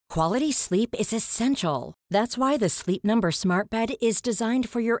Quality sleep is essential. That's why the Sleep Number Smart Bed is designed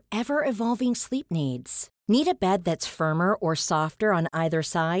for your ever-evolving sleep needs. Need a bed that's firmer or softer on either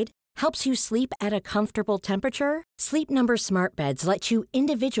side? Helps you sleep at a comfortable temperature? Sleep Number Smart Beds let you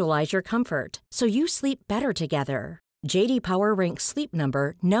individualize your comfort, so you sleep better together. J.D. Power ranks Sleep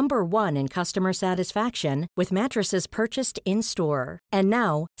Number number 1 in customer satisfaction with mattresses purchased in-store. And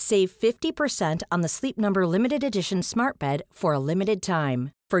now, save 50% on the Sleep Number Limited Edition Smart Bed for a limited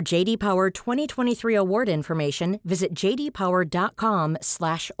time. For J.D. Power 2023 award information, visit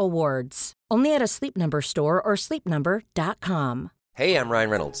jdpower.com/awards. Only at a Sleep Number store or sleepnumber.com. Hey, I'm Ryan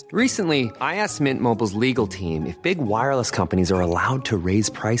Reynolds. Recently, I asked Mint Mobile's legal team if big wireless companies are allowed to raise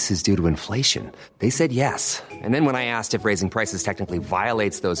prices due to inflation. They said yes. And then when I asked if raising prices technically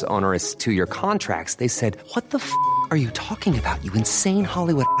violates those onerous 2-year contracts, they said, "What the f*** are you talking about, you insane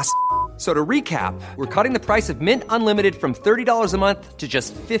Hollywood ass?" So to recap, we're cutting the price of Mint Unlimited from $30 a month to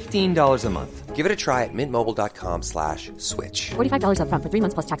just $15 a month. Give it a try at mintmobile.com/switch. $45 up front for 3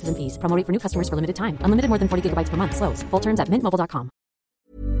 months plus taxes and fees. Promo rate for new customers for limited time. Unlimited more than 40 gigabytes per month. Slows full terms at mintmobile.com.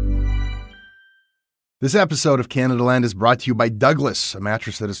 This episode of Canada Land is brought to you by Douglas, a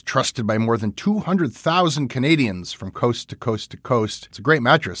mattress that is trusted by more than 200,000 Canadians from coast to coast to coast. It's a great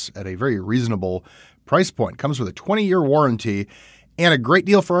mattress at a very reasonable price point. Comes with a 20-year warranty and a great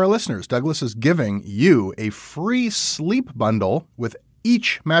deal for our listeners. Douglas is giving you a free sleep bundle with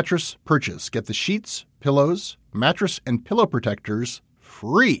each mattress purchase. Get the sheets, pillows, mattress, and pillow protectors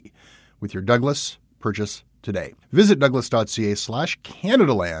free with your Douglas purchase today. Visit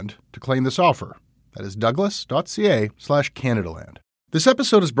douglas.ca/Canadaland to claim this offer. That is douglas.ca/Canadaland. This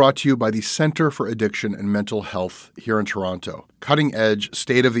episode is brought to you by the Centre for Addiction and Mental Health here in Toronto. Cutting-edge,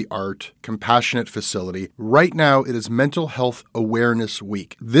 state-of-the-art, compassionate facility. Right now, it is Mental Health Awareness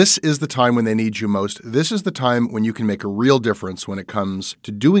Week. This is the time when they need you most. This is the time when you can make a real difference when it comes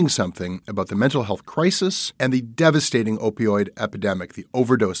to doing something about the mental health crisis and the devastating opioid epidemic, the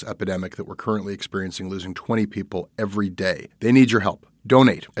overdose epidemic that we're currently experiencing, losing 20 people every day. They need your help.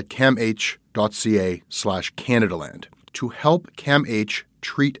 Donate at camh.ca/Canadaland. to help CAMH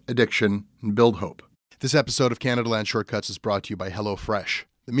treat addiction and build hope. This episode of Canada Land Shortcuts is brought to you by HelloFresh,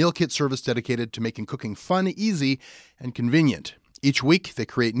 the meal kit service dedicated to making cooking fun, easy, and convenient. Each week, they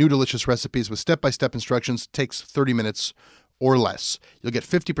create new delicious recipes with step-by-step instructions. It takes 30 minutes or less. You'll get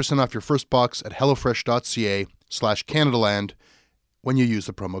 50% off your first box at hellofresh.ca/CanadaLand when you use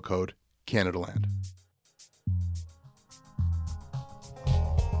the promo code CanadaLand.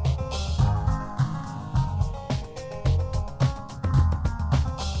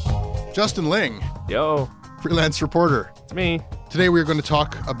 Justin Ling. Yo. Freelance reporter. It's me. Today we are going to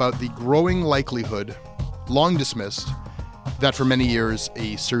talk about the growing likelihood, long dismissed, that for many years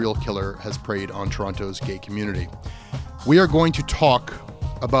a serial killer has preyed on Toronto's gay community. We are going to talk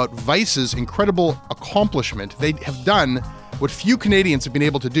about Vice's incredible accomplishment. They have done what few Canadians have been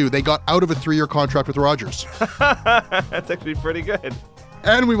able to do. They got out of a 3-year contract with Rogers. That's actually pretty good.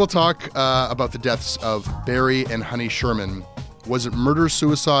 And we will talk about the deaths of Barry and Honey Sherman. Was it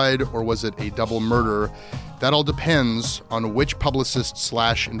murder-suicide or was it a double murder? That all depends on which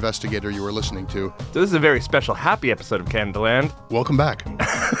publicist/investigator you are listening to. So this is a very special, happy episode of Canada Land. Welcome back.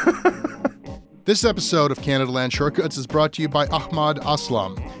 This episode of Canada Land Shortcuts is brought to you by Ahmad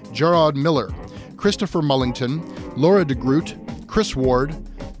Aslam, Gerard Miller, Christopher Mullington, Laura DeGroot, Chris Ward,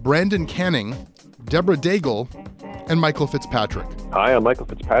 Brandon Canning, Deborah Daigle, and Michael Fitzpatrick. Hi, I'm Michael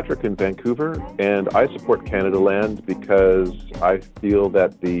Fitzpatrick in Vancouver, and I support Canada Land because I feel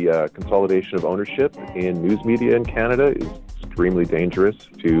that the consolidation of ownership in news media in Canada is extremely dangerous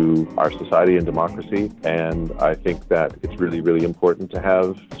to our society and democracy, and I think that it's really, really important to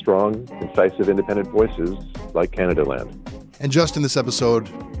have strong, incisive, independent voices like Canada Land. And just in this episode,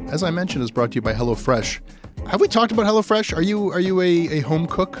 as I mentioned, is brought to you by HelloFresh. Have we talked about HelloFresh? Are you a home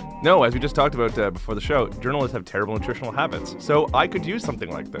cook? No, as we just talked about before the show, journalists have terrible nutritional habits. So I could use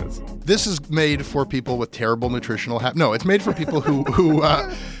something like this. This is made for people with terrible nutritional habits. No, it's made for people who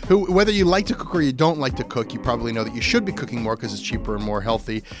whether you like to cook or you don't like to cook, you probably know that you should be cooking more because it's cheaper and more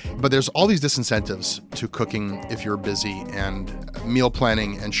healthy. But there's all these disincentives to cooking if you're busy, and meal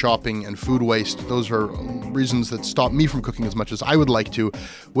planning and shopping and food waste. Those are reasons that stop me from cooking as much as I would like to,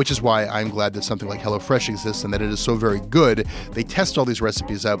 which is why I'm glad that something like HelloFresh exists and that it is so very good. They test all these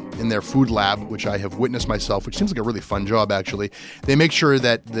recipes out in their food lab, which I have witnessed myself, which seems like a really fun job, actually. They make sure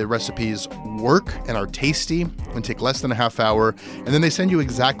that the recipes work and are tasty and take less than a half hour, and then they send you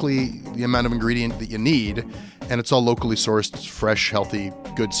exactly the amount of ingredient that you need, and it's all locally sourced, fresh, healthy,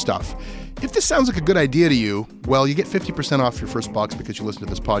 good stuff. If this sounds like a good idea to you, well, you get 50% off your first box because you listen to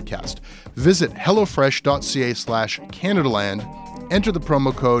this podcast. Visit hellofresh.ca/CanadaLand Enter the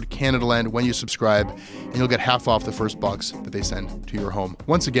promo code CanadaLand when you subscribe, and you'll get half off the first box that they send to your home.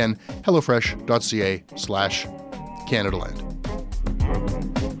 Once again, hellofresh.ca/CanadaLand.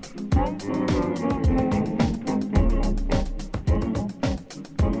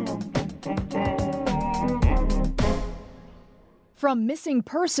 From missing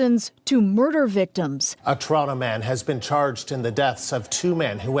persons to murder victims. A Toronto man has been charged in the deaths of two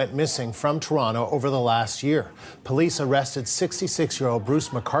men who went missing from Toronto over the last year. Police arrested 66-year-old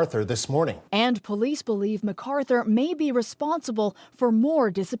Bruce MacArthur this morning. And police believe MacArthur may be responsible for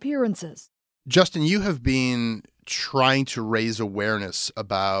more disappearances. Justin, you have been trying to raise awareness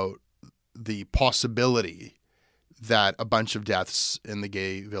about the possibility that a bunch of deaths in the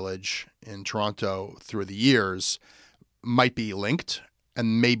gay village in Toronto through the years might be linked,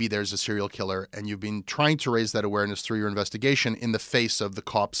 and maybe there's a serial killer, and you've been trying to raise that awareness through your investigation in the face of the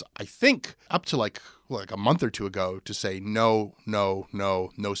cops, I think, up to like a month or two ago, to say no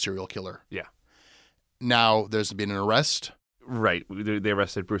serial killer. Yeah. Now there's been an arrest. Right. They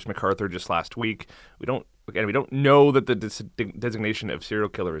arrested Bruce MacArthur just last week. We don't know that the designation of serial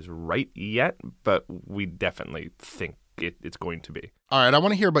killer is right yet, but we definitely think it's going to be. All right, I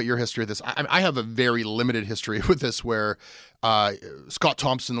want to hear about your history of this. I have a very limited history with this, where Scott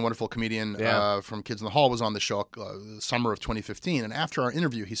Thompson, the wonderful comedian from Kids in the Hall, was on the show the summer of 2015. And after our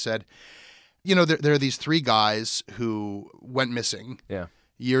interview, he said, there are these three guys who went missing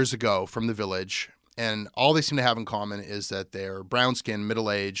years ago from the village, and all they seem to have in common is that they're brown-skinned,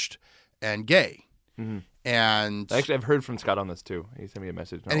 middle-aged, and gay. Mm-hmm. And actually, I've heard from Scott on this too. He sent me a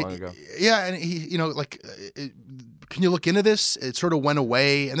message not long ago. Yeah, and he, can you look into this? It sort of went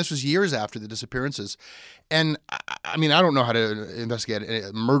away, and this was years after the disappearances. And I mean, I don't know how to investigate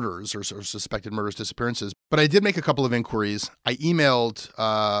murders or suspected murders, disappearances, but I did make a couple of inquiries. I emailed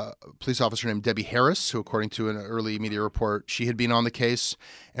a police officer named Debbie Harris, who, according to an early media report, she had been on the case.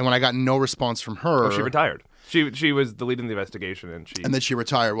 And when I got no response from her, she retired. She was the lead in the investigation, and then she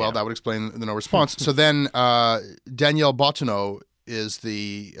retired. Well, that would explain the no response. So then Danielle Bottineau is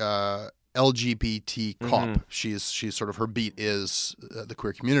the LGBT cop. Mm-hmm. She's sort of, her beat is the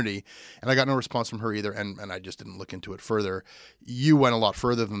queer community, and I got no response from her either, and I just didn't look into it further. You went a lot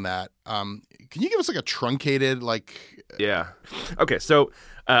further than that. Can you give us like a truncated Yeah. Okay, so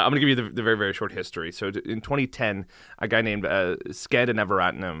I'm going to give you the very, very short history. So in 2010, a guy named Sked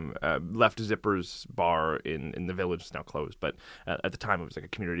Nevaratnam left Zipper's bar in the village. It's now closed, but at the time it was like a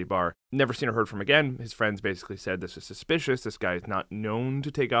community bar. Never seen or heard from again. His friends basically said this is suspicious. This guy is not known to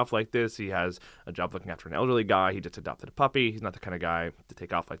take off like this. He has a job looking after an elderly guy. He just adopted a puppy. He's not the kind of guy to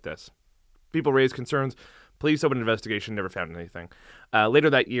take off like this. People raised concerns. Police opened an investigation, never found anything. Later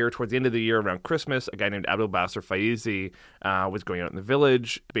that year, towards the end of the year, around Christmas, a guy named Abdul Basser Faizi was going out in the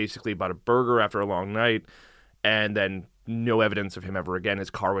village, basically bought a burger after a long night, and then no evidence of him ever again. His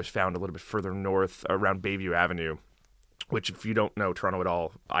car was found a little bit further north around Bayview Avenue, which, if you don't know Toronto at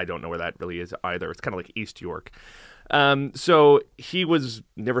all, I don't know where that really is either. It's kind of like East York. So he was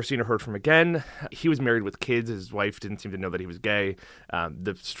never seen or heard from again. He was married with kids. His wife didn't seem to know that he was gay.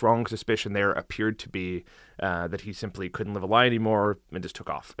 The strong suspicion there appeared to be that he simply couldn't live a lie anymore and just took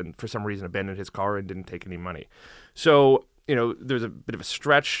off, and for some reason abandoned his car and didn't take any money. So, there's a bit of a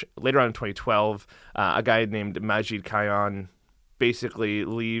stretch. Later on in 2012, a guy named Majid Kayan basically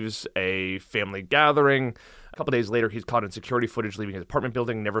leaves a family gathering. A couple days later, he's caught in security footage leaving his apartment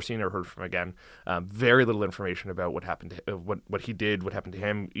building, never seen or heard from again. Very little information about what happened to what he did, what happened to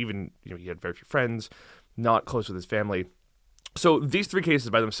him. Even, he had very few friends, not close with his family. So these three cases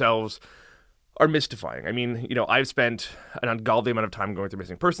by themselves are mystifying. I mean, I've spent an ungodly amount of time going through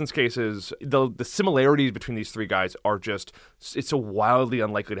missing persons cases. The similarities between these three guys are just, it's so wildly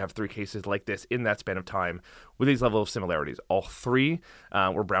unlikely to have three cases like this in that span of time with these level of similarities. All three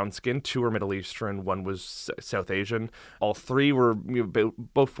were brown-skinned. Two were Middle Eastern. One was South Asian. All three were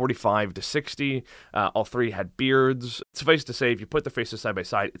both 45 to 60. All three had beards. Suffice to say, if you put their faces side by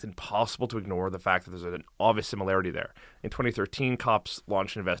side, it's impossible to ignore the fact that there's an obvious similarity there. In 2013, cops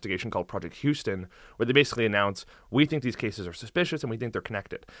launched an investigation called Project Houston, where they basically announced, we think these cases are suspicious and we think they're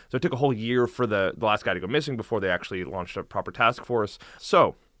connected. So it took a whole year for the last guy to go missing before they actually launched a proper task force.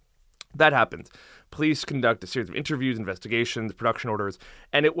 So that happens. Police conduct a series of interviews, investigations, production orders,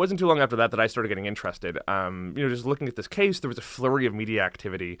 and it wasn't too long after that I started getting interested. Just looking at this case, there was a flurry of media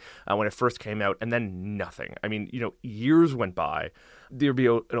activity when it first came out, and then nothing. I mean, years went by. There'd be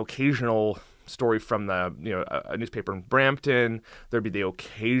an occasional story from a newspaper in Brampton. There'd be the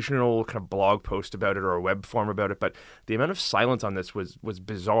occasional kind of blog post about it or a web form about it, but the amount of silence on this was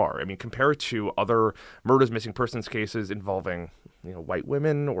bizarre. I mean, compared to other murders, missing persons cases involving white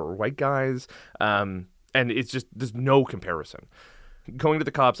women or white guys, and it's just, there's no comparison. Going to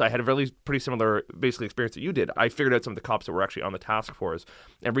the cops, I had a pretty similar basically experience that you did. I figured out some of the cops that were actually on the task force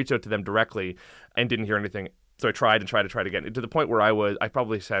and reached out to them directly and didn't hear anything. So I tried again, to the point where I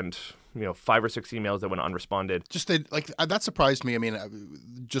probably sent 5 or 6 emails that went unresponded. That surprised me. I mean,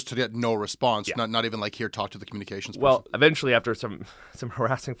 just to get no response, not even like, here, talk to the communications person. Well, eventually, after some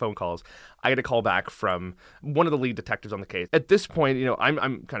harassing phone calls, I get a call back from one of the lead detectives on the case. At this point,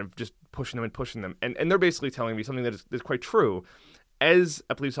 I'm kind of just pushing them, and they're basically telling me something that is quite true. As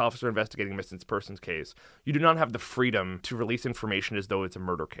a police officer investigating a missing persons case, you do not have the freedom to release information as though it's a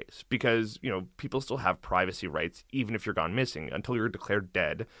murder case, because people still have privacy rights even if you're gone missing until you're declared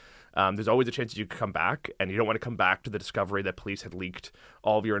dead. There's always a chance that you could come back, and you don't want to come back to the discovery that police had leaked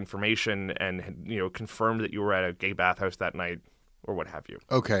all of your information and had, confirmed that you were at a gay bathhouse that night, or what have you.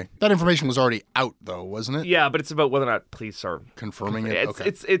 Okay. That information was already out, though, wasn't it? Yeah, but it's about whether or not police are confirming it.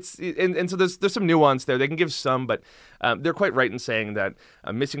 And so there's some nuance there. They can give some, but they're quite right in saying that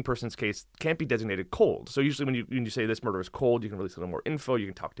a missing persons case can't be designated cold. So usually when you say this murder is cold, you can release a little more info, you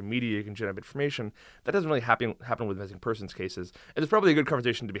can talk to media, you can generate information. That doesn't really happen with missing persons cases. And there's probably a good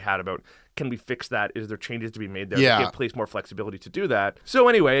conversation to be had about, can we fix that? Is there changes to be made there to give police more flexibility to do that? So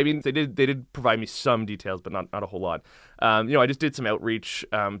anyway, I mean, they did provide me some details, but not a whole lot. I just did some outreach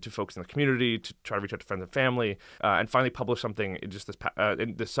to folks in the community to try to reach out to friends and family, and finally published something just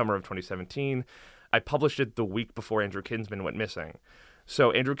in the summer of 2017. I published it the week before Andrew Kinsman went missing.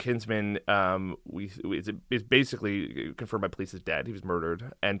 So Andrew Kinsman is basically confirmed by police as dead. He was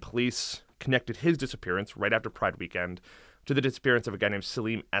murdered, and police connected his disappearance right after Pride weekend to the disappearance of a guy named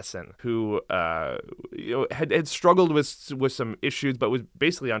Salim Essen, who had struggled with some issues, but was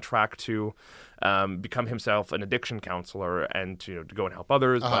basically on track to become himself an addiction counselor and to go and help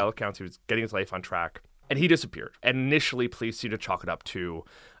others. By all accounts, he was getting his life on track. And he disappeared. And initially, police seemed to chalk it up to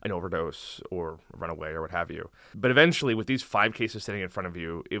an overdose or a runaway or what have you. But eventually, with these 5 cases sitting in front of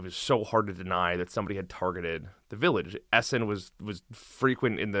you, it was so hard to deny that somebody had targeted the village. Essen was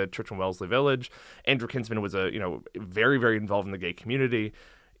frequent in the Church and Wellesley village. Andrew Kinsman was very, very involved in the gay community.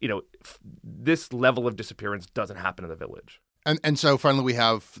 This level of disappearance doesn't happen in the village. And so finally we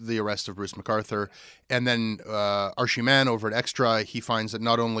have the arrest of Bruce McArthur. And then Archie Mann over at Extra, he finds that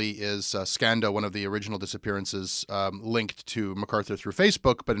not only is Skanda, one of the original disappearances, linked to McArthur through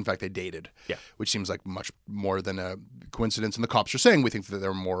Facebook, but in fact they dated, which seems like much more than a coincidence. And the cops are saying we think that there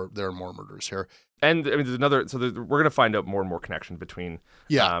are more murders here. And I mean, there's another. So we're going to find out more and more connection between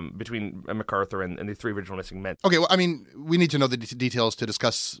McArthur and the 3 original missing men. Okay, well, I mean, we need to know the details to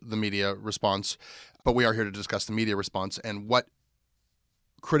discuss the media response, but we are here to discuss the media response, and what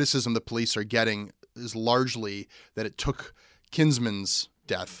criticism the police are getting is largely that it took Kinsman's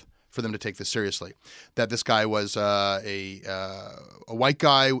death for them to take this seriously. That this guy was a white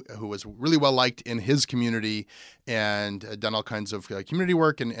guy who was really well liked in his community and had done all kinds of community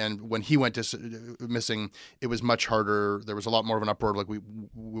work. And when he went missing, it was much harder. There was a lot more of an uproar. Like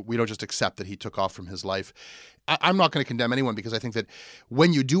we don't just accept that he took off from his life. I'm not going to condemn anyone, because I think that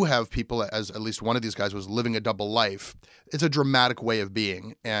when you do have people, as at least one of these guys was living a double life, it's a dramatic way of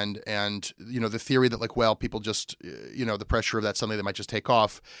being. And the theory that people just, the pressure of that suddenly they might just take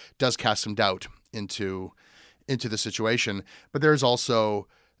off does cast some doubt into the situation. But there's also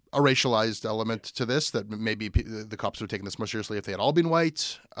a racialized element to this, that maybe the cops would have taken this more seriously if they had all been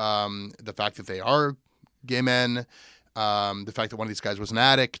white. The fact that they are gay men, the fact that one of these guys was an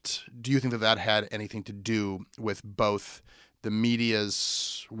addict. Do you think that had anything to do with both the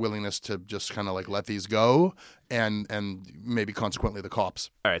media's willingness to just kind of let these go and maybe consequently the cops?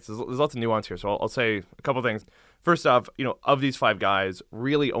 All right, so there's lots of nuance here. So I'll say a couple things. First off, of these 5 guys,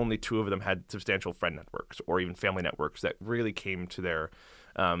 really only 2 of them had substantial friend networks or even family networks that really came to their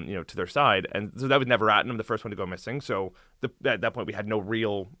to their side. And so that was Never-Ratnam, the first one to go missing. So at that point, we had no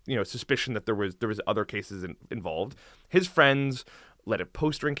real, suspicion that there was other cases involved. His friends led a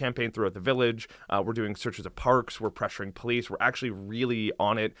postering campaign throughout the village. We're doing searches of parks. We're pressuring police. We're actually really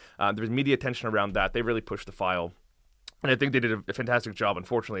on it. There was media attention around that. They really pushed the file. And I think they did a fantastic job.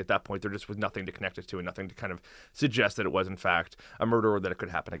 Unfortunately, at that point, there just was nothing to connect it to and nothing to kind of suggest that it was, in fact, a murder or that it could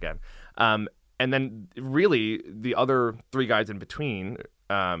happen again. And then really the other 3 guys in between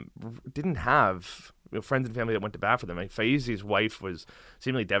didn't have friends and family that went to bat for them. I mean, Faizi's wife was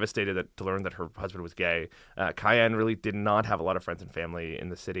seemingly devastated to learn that her husband was gay. Cayenne really did not have a lot of friends and family in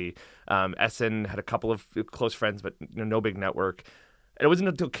the city. Essen had a couple of close friends, but no big network. And it wasn't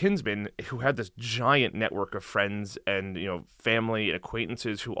until Kinsman, who had this giant network of friends and family and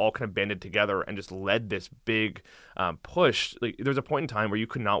acquaintances who all kind of banded together and just led this big push. There was a point in time where you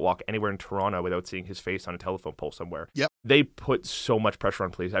could not walk anywhere in Toronto without seeing his face on a telephone pole somewhere. Yep. They put so much pressure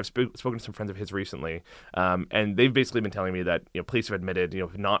on police. I've spoken to some friends of his recently, and they've basically been telling me that police have admitted,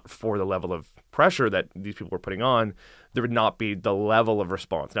 if not for the level of pressure that these people were putting on, there would not be the level of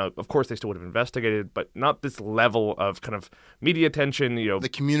response. Now, of course, they still would have investigated, but not this level of kind of media attention. The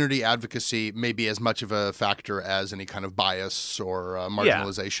community advocacy may be as much of a factor as any kind of bias or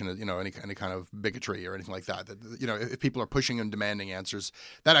marginalization, any kind of bigotry or anything like that. If people are pushing and demanding answers,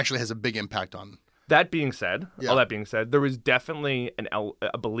 that actually has a big impact on. All that being said, there was definitely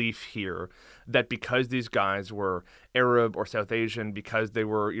a belief here that because these guys were Arab or South Asian, because they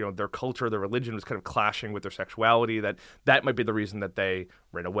were, their culture, their religion was kind of clashing with their sexuality, that might be the reason that they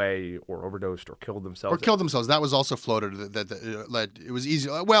ran away or overdosed or killed themselves. That was also floated that it was easy.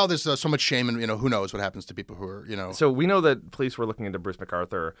 Well, there's so much shame, and who knows what happens to people who are. So we know that police were looking into Bruce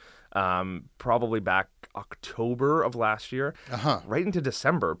McArthur probably back October of last year, right into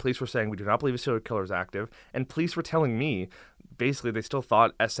December. Police were saying we do not believe a serial killer is active, and police were telling me basically they still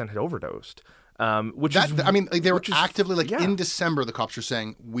thought SN had overdosed. They were actively in December. The cops were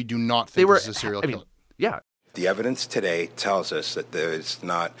saying we do not think this is a serial killer. The evidence today tells us that there is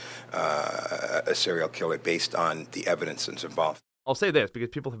not a serial killer based on the evidence that's involved. I'll say this because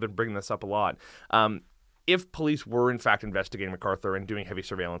people have been bringing this up a lot. If police were in fact investigating McArthur and doing heavy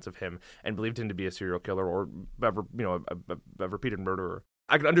surveillance of him and believed him to be a serial killer or a repeated murderer,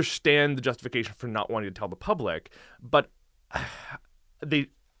 I can understand the justification for not wanting to tell the public, but they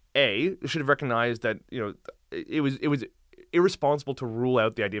should have recognized that it was irresponsible to rule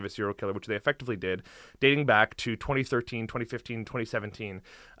out the idea of a serial killer, which they effectively did, dating back to 2013, 2015, 2017.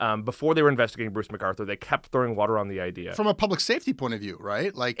 Before they were investigating Bruce McArthur, they kept throwing water on the idea. From a public safety point of view,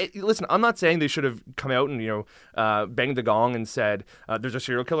 right? Listen, I'm not saying they should have come out and, banged the gong and said, there's a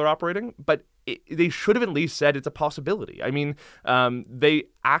serial killer operating, but they should have at least said it's a possibility. I mean, they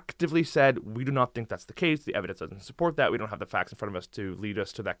actively said, we do not think that's the case. The evidence doesn't support that. We don't have the facts in front of us to lead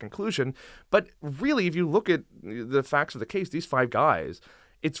us to that conclusion. But really, if you look at the facts of the case, these 5 guys,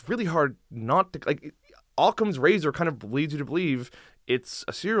 it's really hard not to, Occam's razor kind of leads you to believe it's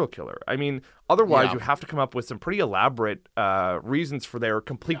a serial killer. I mean, otherwise you have to come up with some pretty elaborate reasons for their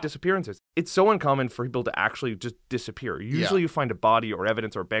complete disappearances. It's so uncommon for people to actually just disappear. Usually you find a body or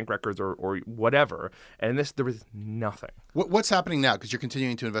evidence or bank records or whatever, and there was nothing. What's happening now? Because you're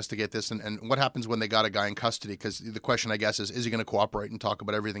continuing to investigate this, and what happens when they got a guy in custody? Because the question, I guess, is he going to cooperate and talk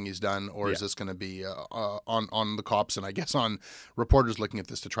about everything he's done, or is this going to be on the cops and I guess on reporters looking at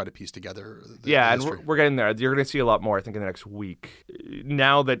this to try to piece together the history? And we're getting there. You're going to see a lot more, I think, in the next week.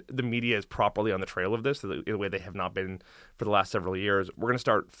 Now that the media is properly on the trail of this, the way they have not been for the last several years, we're going to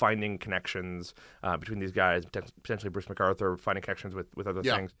start finding connections between these guys, potentially Bruce McArthur, finding connections with other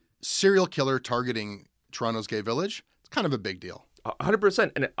things. Serial killer targeting Toronto's gay village, it's kind of a big deal.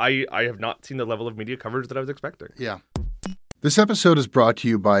 100%. And I have not seen the level of media coverage that I was expecting. Yeah. This episode is brought to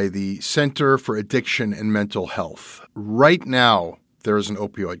you by the Center for Addiction and Mental Health. Right now, there is an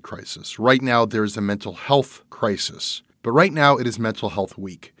opioid crisis. Right now, there is a mental health crisis. But right now, it is Mental Health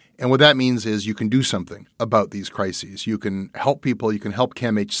Week. And what that means is you can do something about these crises. You can help people. You can help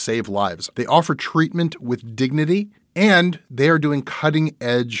CAMH save lives. They offer treatment with dignity, and they are doing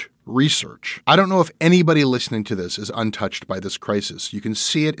cutting-edge research. I don't know if anybody listening to this is untouched by this crisis. You can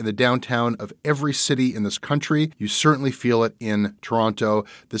see it in the downtown of every city in this country. You certainly feel it in Toronto.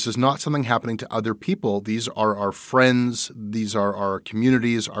 This is not something happening to other people. These are our friends. These are our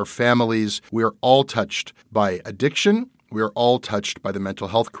communities, our families. We are all touched by addiction. We are all touched by the mental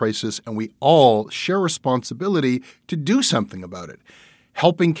health crisis, and we all share responsibility to do something about it.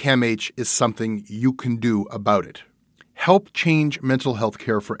 Helping CAMH is something you can do about it. Help change mental health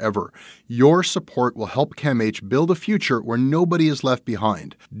care forever. Your support will help CAMH build a future where nobody is left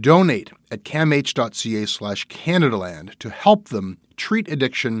behind. Donate at camh.ca/Canadaland to help them treat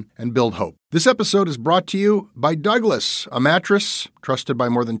addiction and build hope. This episode is brought to you by Douglas, a mattress trusted by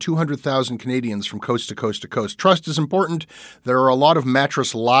more than 200,000 Canadians from coast to coast to coast. Trust is important. There are a lot of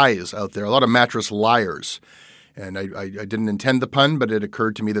mattress lies out there, a lot of mattress liars. And I didn't intend the pun, but it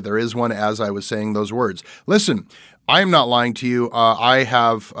occurred to me that there is one as I was saying those words. Listen, I am not lying to you. I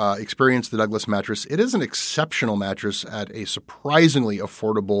have experienced the Douglas mattress. It is an exceptional mattress at a surprisingly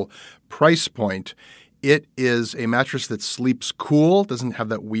affordable price point. It is a mattress that sleeps cool, doesn't have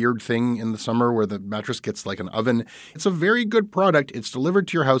that weird thing in the summer where the mattress gets like an oven. It's a very good product. It's delivered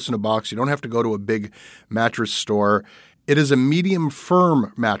to your house in a box. You don't have to go to a big mattress store. It is a medium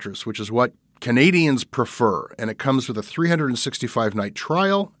firm mattress, which is what Canadians prefer, and it comes with a 365-night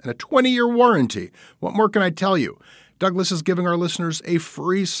trial and a 20-year warranty. What more can I tell you? Douglas is giving our listeners a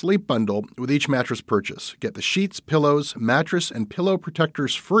free sleep bundle with each mattress purchase. Get the sheets, pillows, mattress, and pillow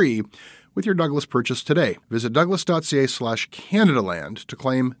protectors free with your Douglas purchase today. Visit douglas.ca/Canadaland to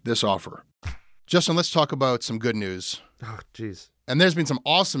claim this offer. Justin, let's talk about some good news. Oh, jeez. And there's been some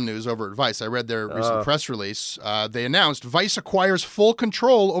awesome news over at Vice. I read their recent press release. They announced Vice acquires full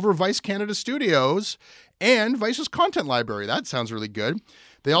control over Vice Canada Studios and Vice's content library. That sounds really good.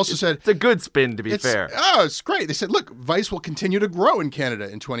 They also said... It's a good spin, to be fair. Oh, it's great. They said, look, Vice will continue to grow in Canada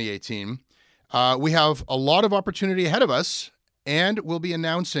in 2018. We have a lot of opportunity ahead of us, and we'll be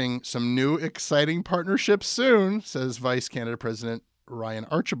announcing some new exciting partnerships soon, says Vice Canada President Ryan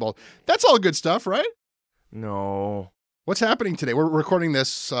Archibald. That's all good stuff, right? No. What's happening today? We're recording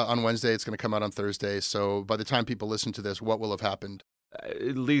this on Wednesday. It's going to come out on Thursday. So by the time people listen to this, what will have happened?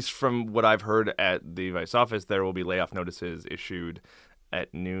 At least from what I've heard at the Vice office, there will be layoff notices issued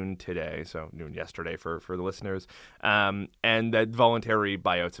at noon today, so noon yesterday for the listeners, and that voluntary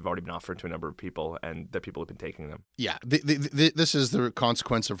buyouts have already been offered to a number of people, and that people have been taking them. Yeah, this is the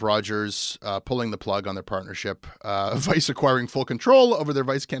consequence of Rogers pulling the plug on their partnership, Vice acquiring full control over their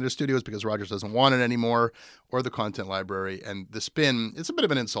Vice Canada Studios because Rogers doesn't want it anymore, or the content library, and the spin, it's a bit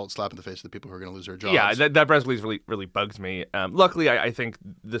of an insult, slap in the face of the people who are going to lose their jobs. Yeah, that press release really bugs me. Luckily, I think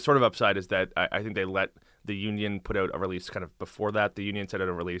the sort of upside is that I think they let the union put out a release kind of before that. The union sent out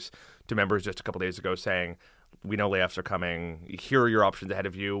a release to members just a couple days ago saying, we know layoffs are coming. Here are your options ahead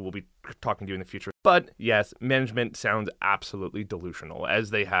of you. We'll be talking to you in the future. But yes, management sounds absolutely delusional,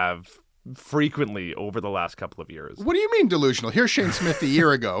 as they have frequently over the last couple of years. What do you mean delusional? Here's Shane Smith a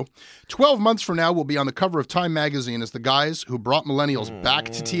year ago. 12 months from now, we'll be on the cover of Time magazine as the guys who brought millennials back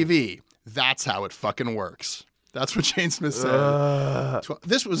to TV. That's how it fucking works. That's what Shane Smith said.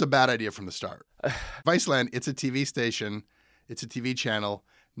 This was a bad idea from the start. Viceland, it's a TV station. It's a TV channel.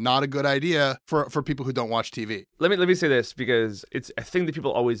 Not a good idea for people who don't watch TV. Let me say this, because it's a thing that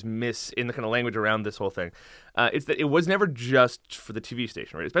people always miss in the kind of language around this whole thing. It's that it was never just for the TV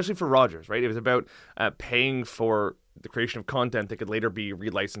station, right? Especially for Rogers, right? It was about paying for the creation of content that could later be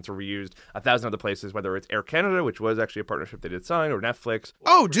relicensed or reused 1,000 other places, whether it's Air Canada, which was actually a partnership they did sign, or Netflix.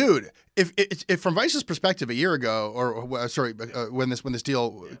 Oh, dude! If from Vice's perspective a year ago, when this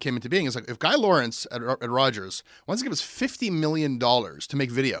deal came into being, it's like if Guy Lawrence at Rogers wants to give us $50 million to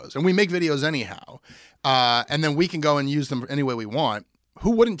make videos, and we make videos anyhow, and then we can go and use them any way we want.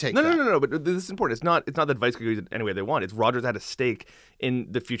 Who wouldn't take that? No. But this is important. It's not that Vice could use it any way they want. It's Rogers had a stake in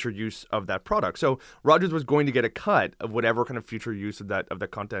the future use of that product. So Rogers was going to get a cut of whatever kind of future use of that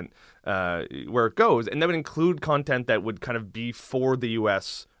content where it goes, and that would include content that would kind of be for the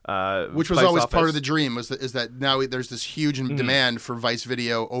U.S. Which was Vice always office. part of the dream, is that now there's this huge demand for Vice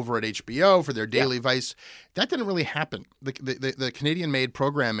video over at HBO for their daily Vice. That didn't really happen. The Canadian-made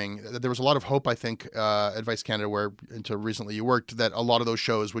programming, there was a lot of hope, I think, at Vice Canada, where until recently you worked, that a lot of those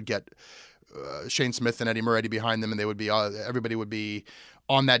shows would get Shane Smith and Eddie Moretti behind them, and they would be everybody would be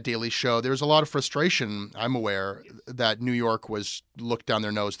on that daily show. There was a lot of frustration, I'm aware, that New York was looked down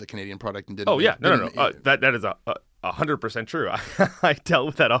their nose at the Canadian product and didn't. Oh yeah, no. That is 100% true. I dealt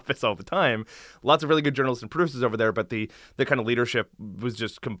with that office all the time. Lots of really good journalists and producers over there, but the kind of leadership was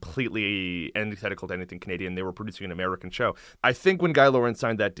just completely antithetical to anything Canadian. They were producing an American show. I think when Guy Lawrence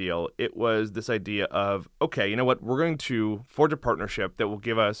signed that deal, it was this idea of, okay, you know what? We're going to forge a partnership that will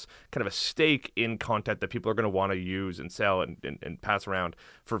give us kind of a stake in content that people are going to want to use and sell and pass around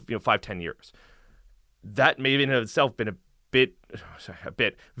for 5-10 years. That may in and of itself been a bit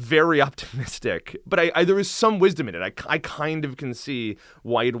very optimistic, but there is some wisdom in it. I kind of can see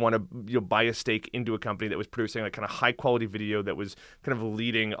why you'd want to buy a stake into a company that was producing a kind of high quality video that was kind of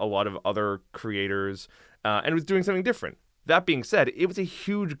leading a lot of other creators and was doing something different. That being said, it was a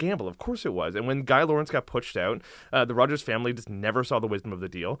huge gamble. Of course it was. And when Guy Lawrence got pushed out, the Rogers family just never saw the wisdom of the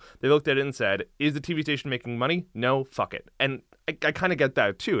deal. They looked at it and said, is the TV station making money? No, fuck it. And I kind of get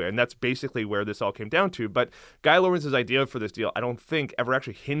that too. And that's basically where this all came down to. But Guy Lawrence's idea for this deal, I don't think ever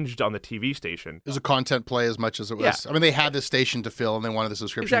actually hinged on the TV station. It was a content play as much as it was. Yeah. I mean, they had this station to fill and they wanted the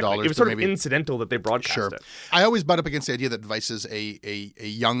subscription dollars. It was sort of incidental that they broadcast it. I always butt up against the idea that Vice is a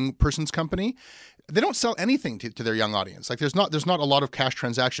young person's company. They don't sell anything to their young audience. Like there's not a lot of cash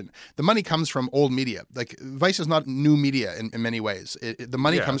transaction. The money comes from old media. Like Vice is not new media in many ways. The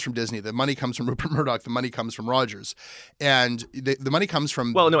money comes from Disney. The money comes from Rupert Murdoch. The money comes from Rogers, and the money comes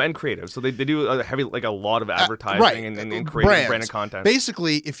from and creative. So they do a heavy a lot of advertising and creative branded content.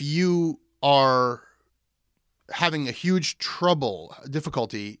 Basically, if you are having a huge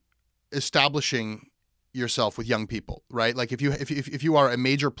difficulty establishing yourself with young people, right? Like if you are a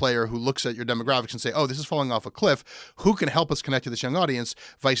major player who looks at your demographics and say, oh, this is falling off a cliff, who can help us connect to this young audience?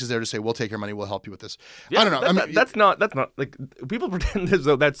 Vice is there to say, we'll take your money, we'll help you with this. Yeah, I don't know. That's not like people pretend as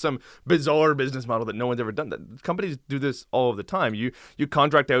though that's some bizarre business model that no one's ever done. Companies do this all of the time. You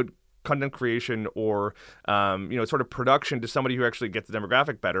contract out content creation or sort of production to somebody who actually gets the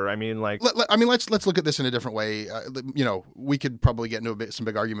demographic better. I mean, like, let's look at this in a different way. We could probably get into some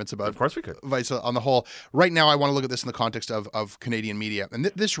big arguments about. Of course, we could. Vice on the whole. Right now, I want to look at this in the context of Canadian media, and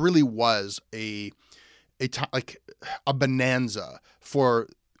this really was a bonanza for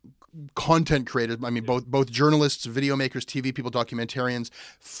content creators. I mean, both journalists, video makers, TV people, documentarians,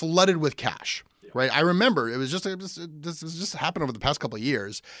 flooded with cash. Right, I remember it was just happened over the past couple of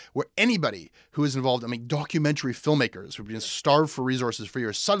years, where anybody who is involved, I mean, documentary filmmakers who've been starved for resources for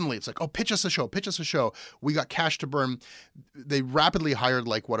years, suddenly it's like, oh, pitch us a show. We got cash to burn. They rapidly hired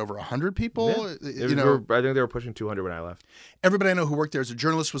over 100 people. Yeah. I think they were pushing 200 when I left. Everybody I know who worked there as a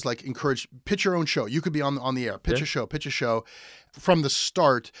journalist was like encouraged, pitch your own show. You could be on the air. Pitch a show. From the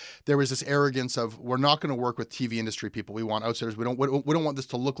start, there was this arrogance of, we're not going to work with TV industry people. We want outsiders. We don't want this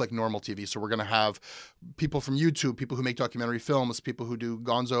to look like normal TV. So we're going to have people from YouTube, people who make documentary films, people who do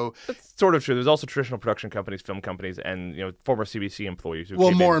gonzo. That's sort of true. There's also traditional production companies, film companies, and former CBC employees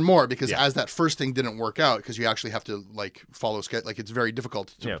who more and more, because as that first thing didn't work out, because you actually have to follow schedule, it's very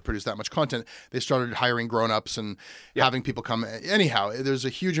difficult to produce that much content. They started hiring grown-ups and having people come. Anyhow, there's a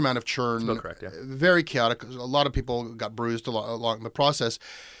huge amount of churn. That's correct, very chaotic. A lot of people got bruised along the process.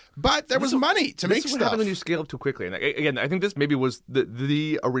 But there was money to make stuff. This is what happens when you scale up too quickly. And again, I think this maybe was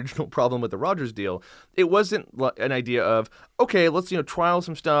the original problem with the Rogers deal. It wasn't an idea of, okay, let's trial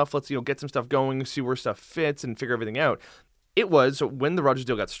some stuff, let's get some stuff going, see where stuff fits, and figure everything out. It was, so when the Rogers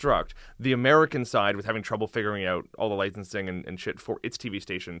deal got struck, the American side was having trouble figuring out all the licensing and shit for its TV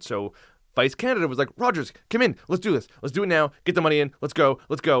station. So Vice Canada was like, Rogers, come in, let's do this. Let's do it now. Get the money in. Let's go.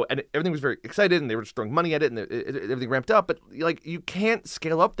 And everything was very excited, and they were just throwing money at it, and everything ramped up. But you can't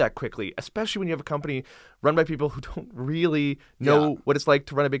scale up that quickly, especially when you have a company run by people who don't really know what it's like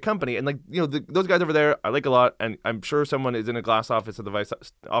to run a big company. And those guys over there, I like a lot, and I'm sure someone is in a glass office at the Vice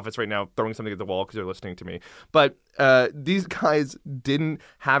office right now throwing something at the wall because they're listening to me. But these guys didn't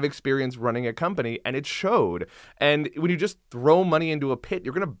have experience running a company, and it showed. And when you just throw money into a pit,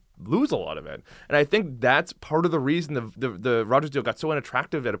 you're going to lose a lot of it. And I think that's part of the reason the Rogers deal got so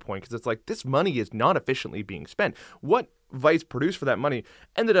unattractive at a point, because it's like, this money is not efficiently being spent. What Vice produced for that money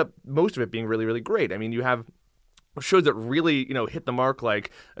ended up, most of it being really, really great. I mean, you have shows that really, hit the mark, like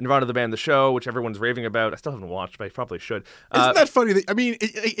Nirvana the Band, The Show, which everyone's raving about. I still haven't watched, but I probably should. Isn't that funny? I mean,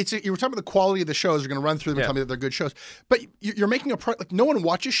 you were talking about the quality of the shows. You're going to run through them and tell me that they're good shows. But you're making a product, no one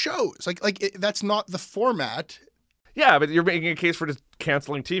watches shows. That's not the format. Yeah, but you're making a case for just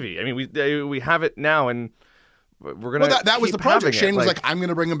canceling TV. I mean, we have it now, and we're gonna. Well, that was the project. Shane was like, "I'm going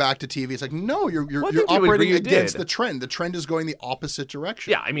to bring them back to TV." It's like, no, you're operating against the trend. The trend is going the opposite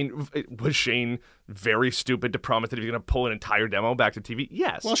direction. Yeah, I mean, was Shane very stupid to promise that he's going to pull an entire demo back to TV?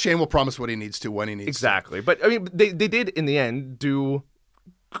 Yes. Well, Shane will promise what he needs to when he needs to. Exactly, but I mean, they did in the end do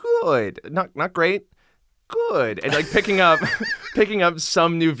good, not great. Good, and picking up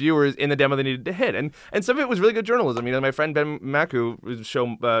some new viewers in the demo they needed to hit, and some of it was really good journalism. My friend Ben Maku, show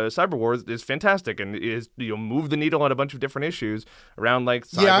Cyber Wars, is fantastic, and is moved the needle on a bunch of different issues around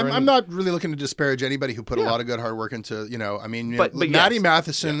cyber. Yeah, I'm not really looking to disparage anybody who put a lot of good hard work into. But Matty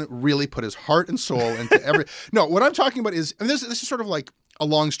Matheson really put his heart and soul into every. No, what I'm talking about is, this is sort of like a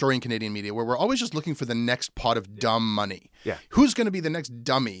long story in Canadian media where we're always just looking for the next pot of dumb money. Yeah. Who's going to be the next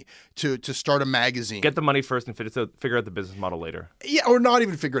dummy to start a magazine? Get the money first and figure out the business model later. Yeah, or not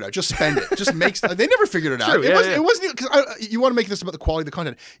even figure it out. Just spend it. Just make stuff. They never figured it out. True, It wasn't because you want to make this about the quality of the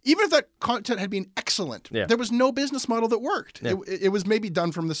content. Even if that content had been excellent, there was no business model that worked. Yeah. It was maybe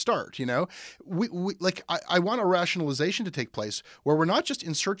done from the start. I want a rationalization to take place where we're not just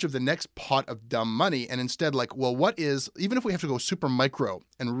in search of the next pot of dumb money, and instead what is, even if we have to go super micro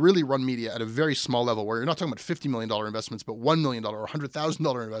and really run media at a very small level where you're not talking about $50 million investments, but $1 million or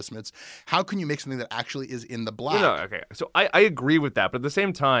 $100,000 investments, how can you make something that actually is in the black? No, okay. So I agree with that, but at the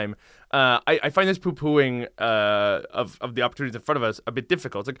same time, I find this poo-pooing of the opportunities in front of us a bit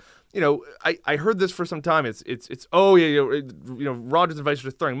difficult. It's like, I heard this for some time. It's Rogers and Vice are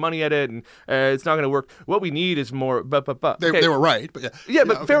just throwing money at it, and it's not going to work. What we need is more. They were right, but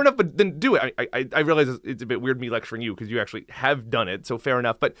fair enough. But then do it. I realize it's a bit weird me lecturing you because you actually have done it. So fair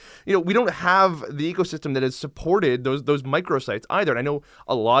enough. But we don't have the ecosystem that has supported those microsites either. And I know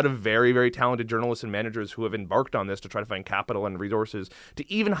a lot of very, very talented journalists and managers who have embarked on this to try to find capital and resources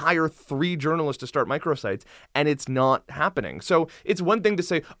to even hire 3 journalists to start microsites, and it's not happening. So it's one thing to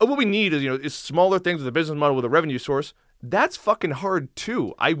say, what we need is smaller things with a business model with a revenue source. That's fucking hard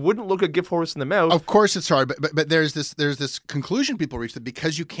too. I wouldn't look a gift horse in the mouth. Of course it's hard, but there's this conclusion people reach that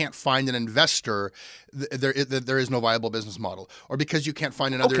because you can't find an investor, there is no viable business model, or because you can't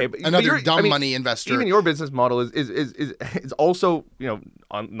find another dumb money investor. Even your business model is also,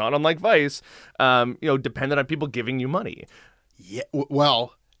 not unlike Vice, dependent on people giving you money. Yeah,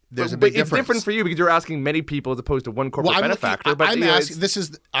 well. There's a big difference. It's different for you because you're asking many people as opposed to one corporate benefactor.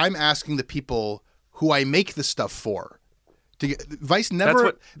 I'm asking the people who I make the stuff for. Vice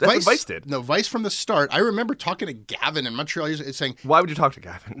never. That's what Vice did. No, Vice from the start. I remember talking to Gavin in Montreal, saying, "Why would you talk to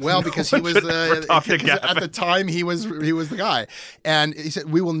Gavin?" Well, because he was at the time he was the guy, and he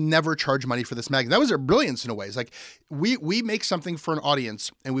said, "We will never charge money for this magazine." That was their brilliance in a way. It's like we make something for an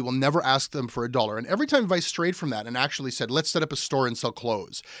audience, and we will never ask them for $1. And every time Vice strayed from that and actually said, "Let's set up a store and sell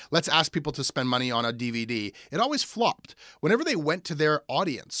clothes. Let's ask people to spend money on a DVD," it always flopped. Whenever they went to their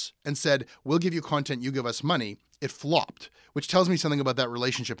audience and said, "We'll give you content, you give us money," it flopped, which tells me something about that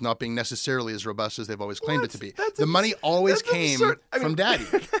relationship not being necessarily as robust as they've always claimed it to be. The money always came from Daddy.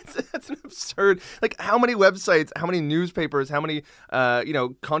 That's an absurd. Like, how many websites, how many newspapers, how many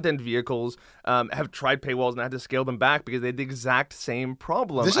content vehicles have tried paywalls and had to scale them back because they had the exact same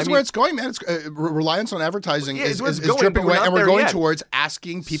problem? This is where it's going, man. It's reliance on advertising is dripping away, and we're going towards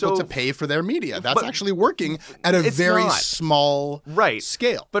asking people to pay for their media. That's actually working at a very small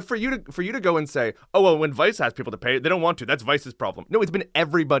scale. But for you to go and say, "Oh well, when Vice asks people to pay, they don't want to. That's Vice's problem." No, it's been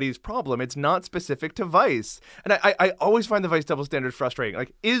everybody's problem. It's not specific to Vice. And I always find the Vice double standard frustrating.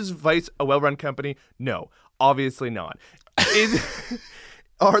 Like, is Vice a well-run company? No, obviously not.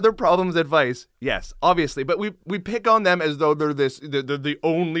 Are there problems at Vice? Yes, obviously, but we pick on them as though they're the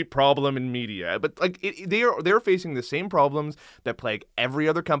only problem in media. But they're facing the same problems that plague every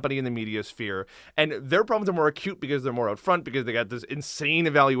other company in the media sphere, and their problems are more acute because they're more out front, because they got this insane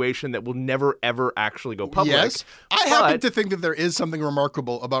evaluation that will never ever actually go public. Yes, I happen to think that there is something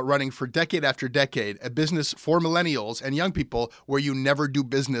remarkable about running for decade after decade a business for millennials and young people where you never do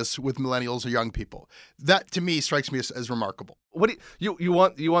business with millennials or young people. That to me strikes me as remarkable. What do you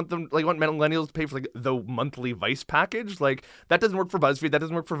want them, like, you want millennials to pay for, like, the monthly Vice package? Like, that doesn't work for BuzzFeed, that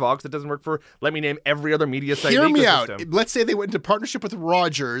doesn't work for Vox, that doesn't work for, let me name every other media site. Hear me out. Let's say they went into partnership with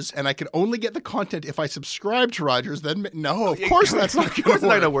Rogers and I could only get the content if I subscribe to Rogers, then no, of course that's not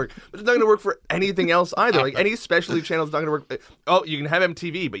going to work. But it's not going to work for anything else either. Like, any specialty channel is not going to work. Oh, you can have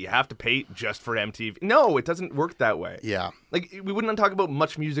MTV, but you have to pay just for MTV. No, it doesn't work that way. Yeah. Like, we wouldn't talk about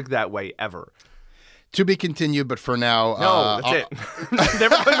much music that way ever. To be continued, but for now... No, that's it.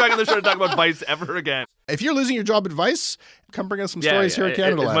 Never coming back on the show to talk about Vice ever again. If you're losing your job at Vice, come bring us some stories here at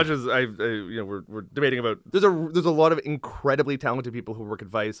Canada Land. As much as we're debating about... There's a lot of incredibly talented people who work at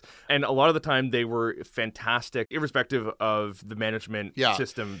Vice, and a lot of the time they were fantastic, irrespective of the management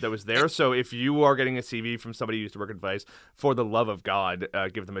system that was there. So if you are getting a CV from somebody who used to work at Vice, for the love of God,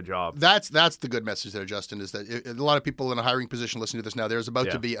 give them a job. That's the good message there, Justin, is that a lot of people in a hiring position listening to this now, there's about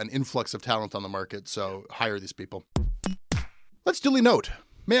to be an influx of talent on the market, so hire these people. Let's duly note.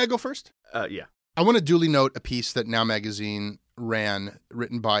 May I go first? Yeah. I want to duly note a piece that Now Magazine ran,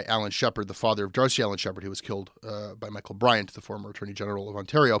 written by Alan Shepard, the father of Darcy Alan Shepard, who was killed by Michael Bryant, the former Attorney General of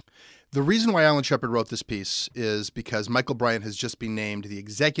Ontario. The reason why Alan Shepard wrote this piece is because Michael Bryant has just been named the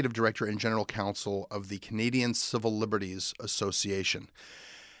Executive Director and General Counsel of the Canadian Civil Liberties Association.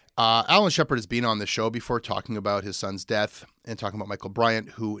 Alan Shepard has been on the show before talking about his son's death and talking about Michael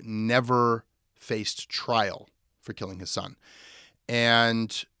Bryant, who never faced trial for killing his son.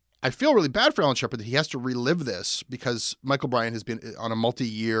 And I feel really bad for Alan Shepard that he has to relive this because Michael Bryant has been on a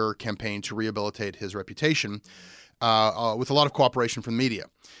multi-year campaign to rehabilitate his reputation with a lot of cooperation from the media.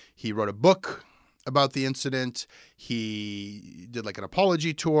 He wrote a book about the incident. He did like an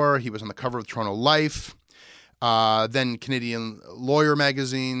apology tour. He was on the cover of Toronto Life. Then Canadian Lawyer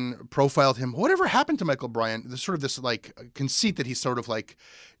magazine profiled him. Whatever happened to Michael Bryant? There's sort of this like conceit that he sort of like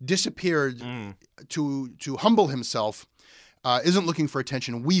disappeared to humble himself. Isn't looking for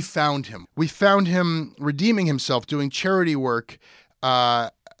attention. We found him. We found him redeeming himself, doing charity work,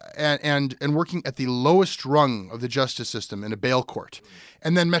 and working at the lowest rung of the justice system in a bail court.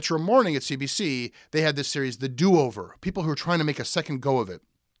 And then Metro Morning at CBC, they had this series, The Do-Over, people who are trying to make a second go of it.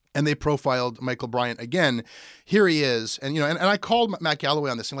 And they profiled Michael Bryant again. Here he is. And, and I called Matt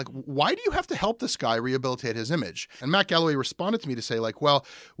Galloway on this thing, like, why do you have to help this guy rehabilitate his image? And Matt Galloway responded to me to say, like, well,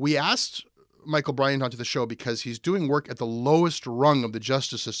 we asked Michael Bryant onto the show because he's doing work at the lowest rung of the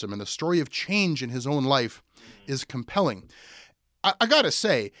justice system, and the story of change in his own life is compelling. I gotta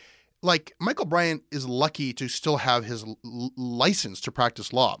say, like, Michael Bryant is lucky to still have his license to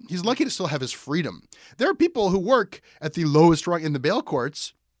practice law. He's lucky to still have his freedom. There are people who work at the lowest rung in the bail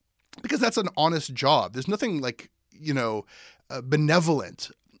courts because that's an honest job. There's nothing like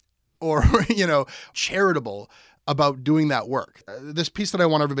benevolent or, charitable about doing that work. This piece that I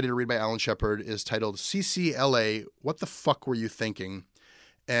want everybody to read by Alan Shepard is titled CCLA, What the Fuck Were You Thinking?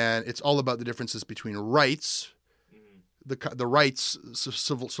 And it's all about the differences between rights, the rights,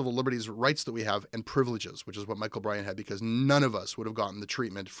 civil liberties rights that we have, and privileges, which is what Michael Bryant had, because none of us would have gotten the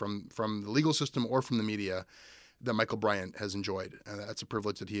treatment from the legal system or from the media that Michael Bryant has enjoyed. And that's a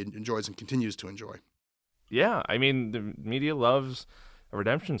privilege that he enjoys and continues to enjoy. Yeah, I mean, the media loves a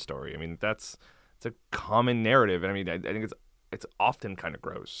redemption story. I mean, it's a common narrative. And I mean, I think it's often kind of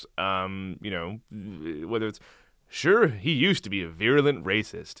gross. Whether it's, sure, he used to be a virulent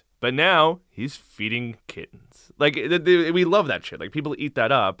racist, but now he's feeding kittens. Like, we love that shit. Like, people eat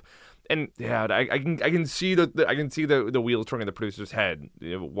that up. And yeah, I can see the wheels turning in the producer's head,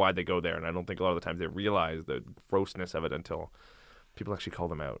 why they go there. And I don't think a lot of the times they realize the grossness of it until people actually call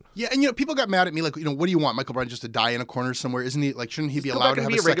them out. Yeah, and people got mad at me, like, what do you want, Michael Bryant just to die in a corner somewhere? Isn't he, like, shouldn't he be allowed to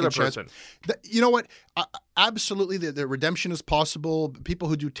have a second chance? You know what? Absolutely, the redemption is possible. People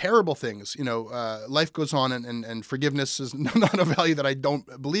who do terrible things, life goes on, and forgiveness is not a value that I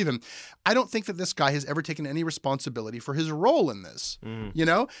don't believe in. I don't think that this guy has ever taken any responsibility for his role in this.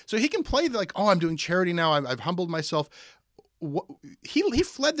 So he can play like, oh, I'm doing charity now. I've humbled myself. He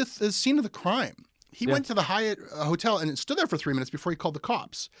fled the scene of the crime. He went to the Hyatt hotel and stood there for 3 minutes before he called the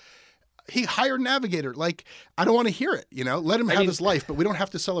cops. He hired Navigator. Like, I don't want to hear it. Let him have his life, but we don't have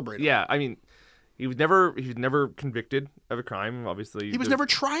to celebrate it. Yeah, I mean, he was never convicted of a crime. Obviously, he was never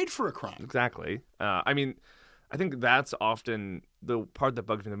tried for a crime. Exactly. I mean, I think that's often the part that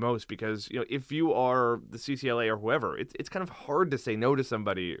bugs me the most, because if you are the CCLA or whoever, it's kind of hard to say no to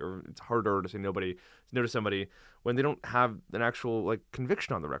somebody, or it's harder to say no to somebody when they don't have an actual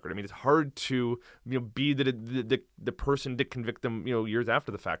conviction on the record. I mean, it's hard to be the person to convict them years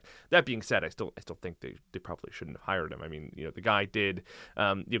after the fact. That being said, I still think they probably shouldn't have hired him. I mean, the guy did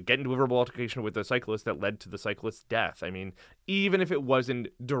get into a verbal altercation with a cyclist that led to the cyclist's death. I mean, even if it wasn't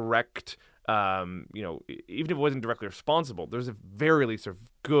direct. Even if it wasn't directly responsible, there's a very least a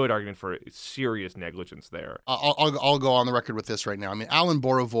good argument for serious negligence there. I'll go on the record with this right now. I mean, Alan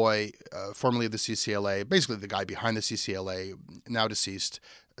Borovoy, formerly of the CCLA, basically the guy behind the CCLA, now deceased,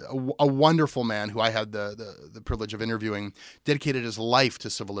 a wonderful man who I had the privilege of interviewing, dedicated his life to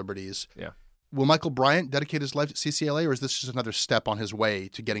civil liberties. Yeah. Will Michael Bryant dedicate his life to CCLA, or is this just another step on his way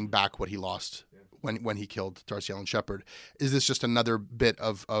to getting back what he lost? When he killed Darcy Allen Shepard? Is this just another bit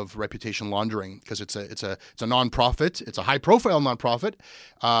of reputation laundering? Because it's a nonprofit. It's a high profile nonprofit.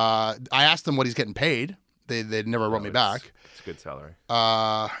 I asked them what he's getting paid. They never wrote me back. It's a good salary.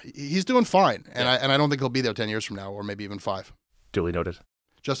 He's doing fine, and I don't think he'll be there 10 years from now, or maybe even 5. Duly noted.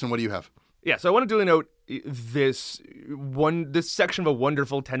 Justin, what do you have? Yeah, so I want to duly note this section of a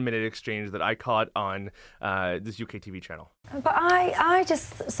wonderful 10-minute exchange that I caught on this UK TV channel. But I'm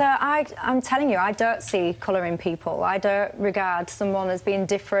telling you, I don't see colour in people. I don't regard someone as being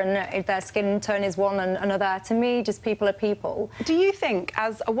different if their skin tone is one and another. To me, just people are people. Do you think,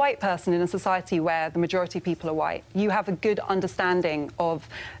 as a white person in a society where the majority of people are white, you have a good understanding of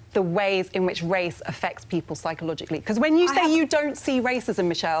the ways in which race affects people psychologically? Because when you say you don't see racism,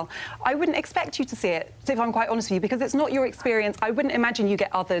 Michelle, I wouldn't expect you to see it, if I'm quite honest with you, because it's not your experience. I wouldn't imagine you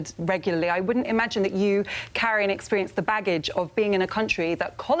get othered regularly. I wouldn't imagine that you carry and experience the baggage of being in a country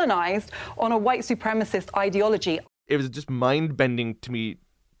that colonized on a white supremacist ideology. It was just mind-bending to me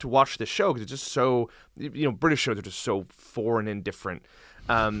to watch this show, because it's just so, British shows are just so foreign and different.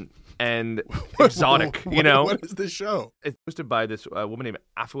 And exotic, What is this show? It's hosted by this woman named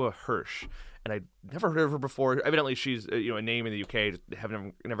Afua Hirsch, and I'd never heard of her before. Evidently, she's a name in the UK. Just have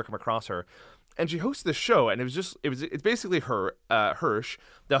never come across her. And she hosts this show, and it's basically her, Hirsch,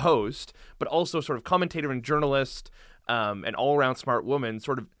 the host, but also sort of commentator and journalist, and all around smart woman,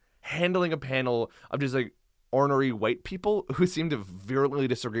 sort of handling a panel of just ornery white people who seem to virulently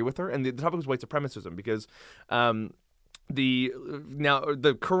disagree with her. And the topic was white supremacism, because the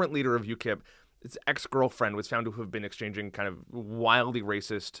current leader of UKIP, his ex-girlfriend, was found to have been exchanging kind of wildly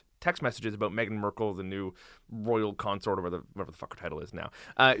racist text messages about Meghan Markle, the new royal consort, or whatever the fuck her title is now.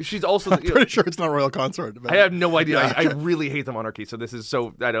 She's also... I'm pretty sure it's not royal consort. But... I have no idea. I really hate the monarchy, so this is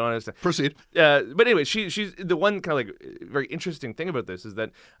so... I don't understand. Proceed. But anyway, she's the one kind of very interesting thing about this is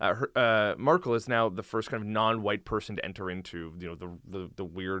that Markle is now the first kind of non-white person to enter into the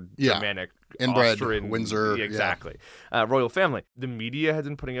weird Germanic inbred Austrian, Windsor. Exactly. Royal family. The media has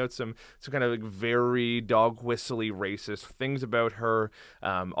been putting out some kind of very dog whistly racist things about her.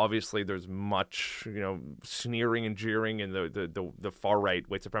 Obviously, there's much, sneering and jeering in the far-right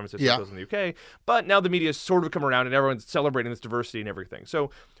white supremacist circles in the UK. But now the media has sort of come around, and everyone's celebrating this diversity and everything. So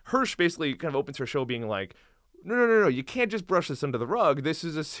Hirsch basically kind of opens her show being like, no, you can't just brush this under the rug. This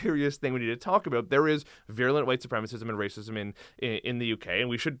is a serious thing we need to talk about. There is virulent white supremacism and racism in the UK, and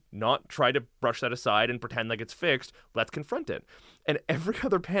we should not try to brush that aside and pretend like it's fixed. Let's confront it. And every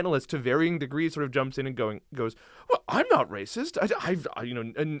other panelist, to varying degrees, sort of jumps in and goes, well, I'm not racist.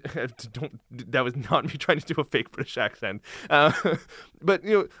 That was not me trying to do a fake British accent. But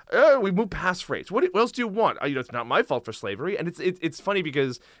we move past race. What else do you want? It's not my fault for slavery. And it's funny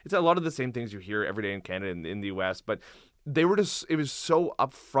because it's a lot of the same things you hear every day in Canada and in the US, but it was so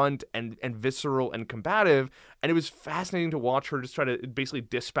upfront and visceral and combative, and it was fascinating to watch her just try to basically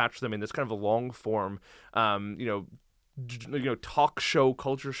dispatch them in this kind of a long form, talk show,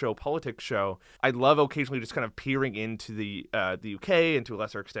 culture show, politics show. I love occasionally just kind of peering into the UK and to a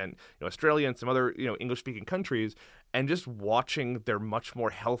lesser extent, Australia and some other English-speaking countries, and just watching their much more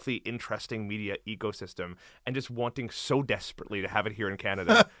healthy, interesting media ecosystem, and just wanting so desperately to have it here in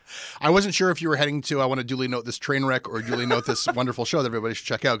Canada. I wasn't sure if you were heading to I want to duly note this train wreck or duly note this wonderful show that everybody should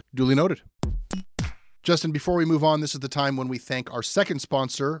check out. Duly noted. Justin, before we move on, this is the time when we thank our second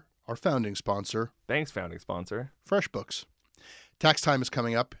sponsor, our founding sponsor. Thanks, founding sponsor. FreshBooks. Tax time is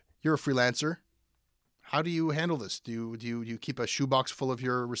coming up. You're a freelancer. How do you handle this? Do you keep a shoebox full of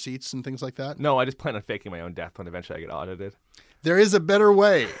your receipts and things like that? No, I just plan on faking my own death when eventually I get audited. There is a better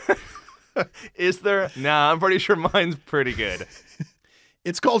way. Is there? Nah, I'm pretty sure mine's pretty good.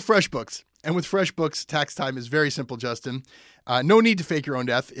 It's called FreshBooks. And with FreshBooks, tax time is very simple, Justin. No need to fake your own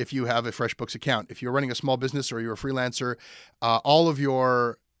death if you have a FreshBooks account. If you're running a small business or you're a freelancer, all of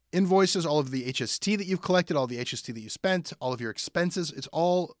your invoices, all of the HST that you've collected, all the HST that you spent, all of your expenses, it's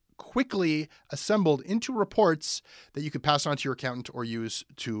all quickly assembled into reports that you could pass on to your accountant or use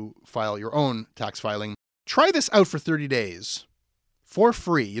to file your own tax filing. Try this out for 30 days for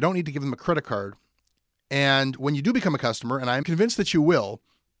free. You don't need to give them a credit card. And when you do become a customer, and I'm convinced that you will,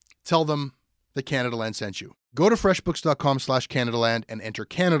 tell them that CanadaLand sent you. Go to freshbooks.com/CanadaLand and enter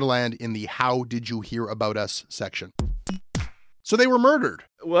CanadaLand in the How Did You Hear About Us section. So they were murdered.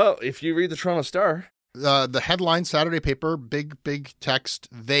 Well, if you read the Toronto Star. The headline, Saturday paper, big text,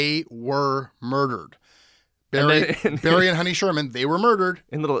 they were murdered. Barry and Honey Sherman, they were murdered.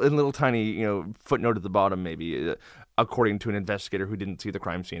 In little tiny, footnote at the bottom, maybe, according to an investigator who didn't see the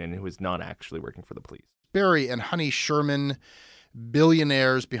crime scene and who was not actually working for the police. Barry and Honey Sherman,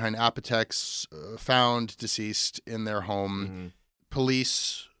 billionaires behind Apotex, found deceased in their home. Mm-hmm.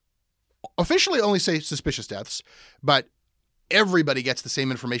 Police officially only say suspicious deaths, but everybody gets the same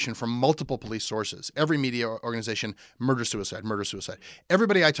information from multiple police sources. Every media organization, murder-suicide.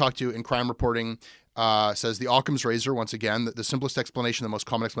 Everybody I talk to in crime reporting says the Occam's razor, once again, the simplest explanation, the most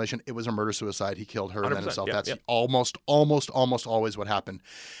common explanation, it was a murder-suicide. He killed her and then himself. That's almost always what happened.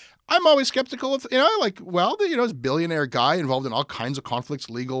 I'm always skeptical of, this billionaire guy involved in all kinds of conflicts,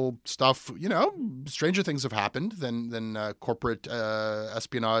 legal stuff, stranger things have happened than corporate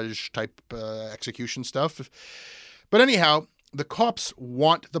espionage type execution stuff. But anyhow, the cops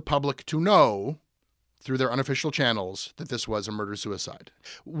want the public to know through their unofficial channels that this was a murder-suicide.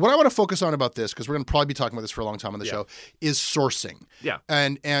 What I want to focus on about this, because we're going to probably be talking about this for a long time on the show, is sourcing. Yeah.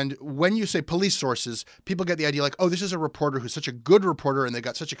 And when you say police sources, people get the idea like, oh, this is a reporter who's such a good reporter and they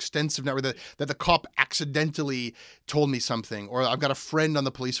got such extensive network that the cop accidentally told me something, or I've got a friend on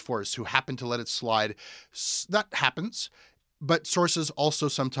the police force who happened to let it slide. That happens. But sources also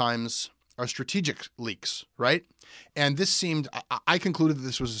sometimes are strategic leaks, right? And this seemed, I concluded that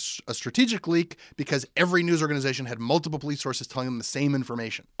this was a strategic leak because every news organization had multiple police sources telling them the same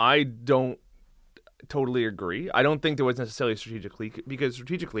information. I don't totally agree. I don't think there was necessarily a strategic leak because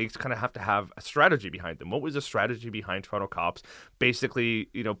strategic leaks kind of have to have a strategy behind them. What was the strategy behind Toronto cops basically,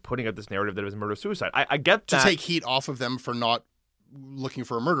 putting out this narrative that it was murder-suicide? I get that. To take heat off of them for not looking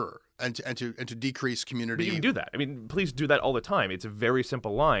for a murderer and to decrease community. But you can do that. I mean, police do that all the time. It's a very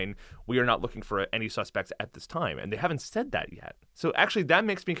simple line. We are not looking for any suspects at this time. And they haven't said that yet. So actually that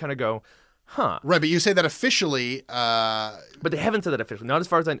makes me kind of go, huh. Right, but you say that officially. But they haven't said that officially. Not as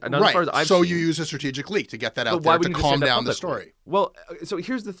far as I've so seen. You use a strategic leak to get that out there to calm down the story. Well, so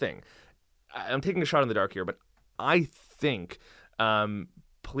here's the thing. I'm taking a shot in the dark here, but I think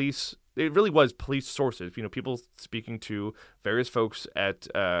police... It really was police sources, people speaking to various folks at,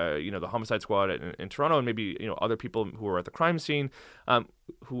 the homicide squad in Toronto and maybe, other people who were at the crime scene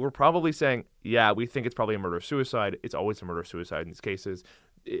who were probably saying, yeah, we think it's probably a murder-suicide. It's always a murder-suicide in these cases.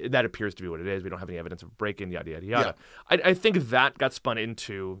 That appears to be what it is. We don't have any evidence of a break-in, yada, yada, yada. Yeah. I think that got spun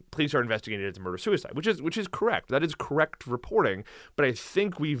into police are investigating it as a murder-suicide, which is correct. That is correct reporting. But I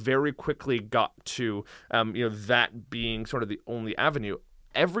think we very quickly got to, that being sort of the only avenue.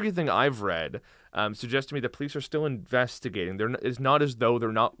 Everything I've read suggests to me that police are still investigating. It's not as though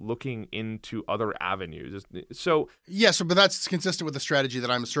they're not looking into other avenues. So yes, but that's consistent with the strategy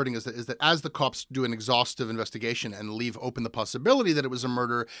that I'm asserting is that as the cops do an exhaustive investigation and leave open the possibility that it was a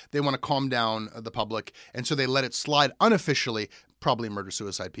murder, they want to calm down the public, and so they let it slide unofficially. Probably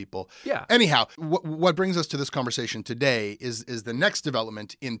murder-suicide people. Yeah. Anyhow, what brings us to this conversation today is the next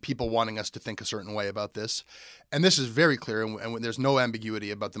development in people wanting us to think a certain way about this. And this is very clear, and there's no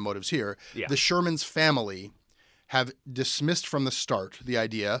ambiguity about the motives here. Yeah. The Sherman's family have dismissed from the start the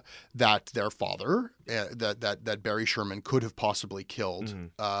idea that their father, that Barry Sherman, could have possibly killed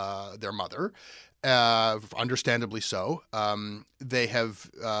their mother. Understandably so. They have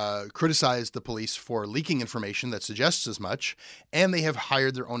criticized the police for leaking information that suggests as much, and they have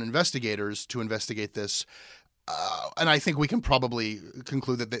hired their own investigators to investigate this. And I think we can probably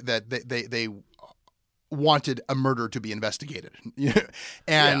conclude that they wanted a murder to be investigated.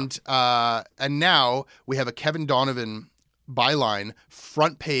 And now we have a Kevin Donovan byline,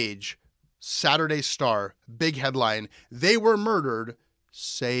 front page, Saturday Star, big headline. They were murdered.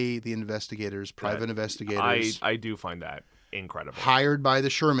 Say the investigators, private investigators. I do find that incredible. Hired by the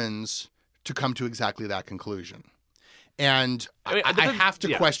Shermans to come to exactly that conclusion. And I have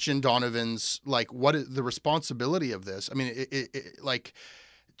to question Donovan's, what is the responsibility of this? I mean,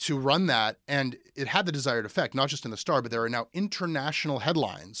 to run that, and it had the desired effect, not just in the Star, but there are now international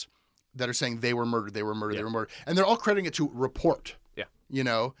headlines that are saying they were murdered, they were murdered, they were murdered. And they're all crediting it to Report.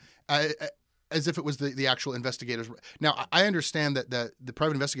 Yeah. As if it was the actual investigators. Now, I understand that the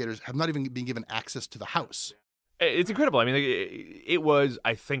private investigators have not even been given access to the house. It's incredible. I mean, it was,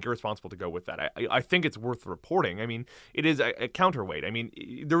 I think, irresponsible to go with that. I think it's worth reporting. I mean, it is a counterweight. I mean,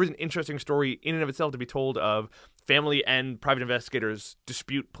 there is an interesting story in and of itself to be told of family and private investigators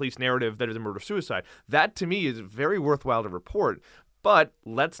dispute police narrative that is a murder-suicide. That, to me, is very worthwhile to report. But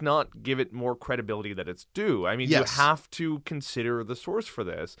let's not give it more credibility that it's due. I mean, you have to consider the source for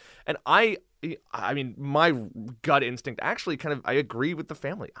this. And I mean, my gut instinct actually I agree with the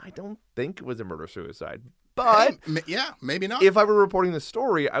family. I don't think it was a murder-suicide. But maybe not. If I were reporting the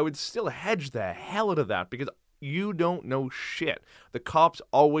story, I would still hedge the hell out of that because you don't know shit. The cops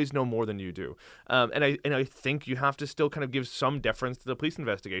always know more than you do. And I think you have to still kind of give some deference to the police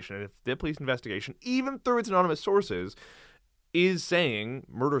investigation. And if the police investigation, even through its anonymous sources, is saying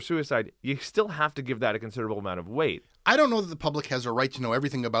murder-suicide, you still have to give that a considerable amount of weight. I don't know that the public has a right to know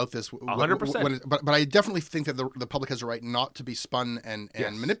everything about this. 100%. But I definitely think that the public has a right not to be spun and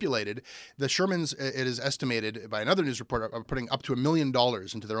manipulated. The Shermans, it is estimated by another news report, are putting up to $1 million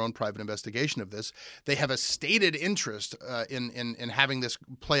into their own private investigation of this. They have a stated interest in having this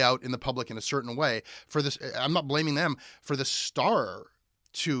play out in the public in a certain way. For this, I'm not blaming them for the Star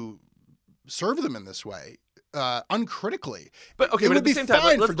to serve them in this way. Uncritically. But okay, it but would at the be same time,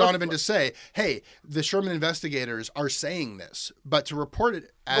 fine for Donovan to say, hey, the Sherman investigators are saying this, but to report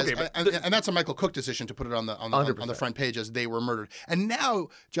it as and that's a Michael Cook decision to put it on the front page as they were murdered. And now,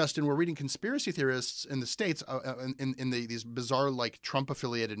 Justin, we're reading conspiracy theorists in the States in these bizarre Trump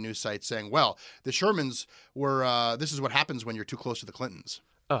affiliated news sites saying, well, the Shermans were this is what happens when you're too close to the Clintons.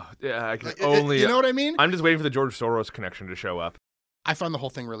 Oh, yeah, I can only you know what I mean? I'm just waiting for the George Soros connection to show up. I found the whole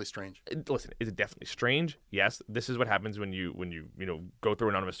thing really strange. Listen, is it definitely strange? Yes, this is what happens when you go through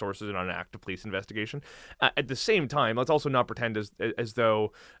anonymous sources and on an active police investigation. At the same time, let's also not pretend as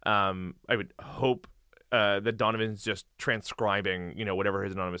though I would hope that Donovan's just transcribing, whatever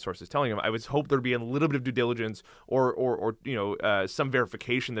his anonymous source is telling him. I would hope there'd be a little bit of due diligence or some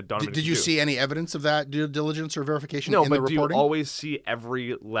verification that Donovan. Did you see any evidence of that due diligence or verification? No, in but the reporting? Do you always see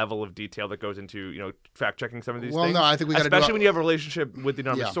every level of detail that goes into fact checking some of these things? Well, no, I think we got to especially when you have a relationship with the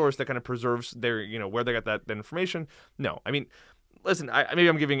anonymous source that kind of preserves their where they got that information. No, I mean, listen, maybe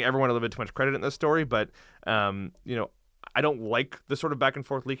I'm giving everyone a little bit too much credit in this story, but I don't like the sort of back and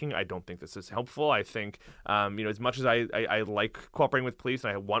forth leaking. I don't think this is helpful. I think, as much as I like cooperating with police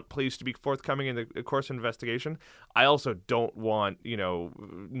and I want police to be forthcoming in the course of investigation, I also don't want,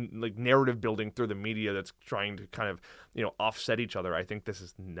 narrative building through the media that's trying to kind of, offset each other. I think this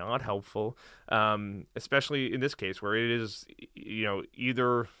is not helpful, especially in this case where it is,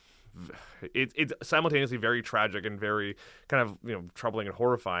 either it's simultaneously very tragic and very kind of, troubling and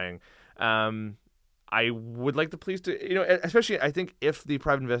horrifying. I would like the police to, especially I think if the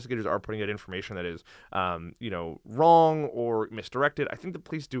private investigators are putting out information that is, wrong or misdirected, I think the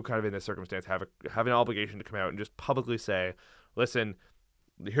police do kind of in this circumstance have an obligation to come out and just publicly say, listen,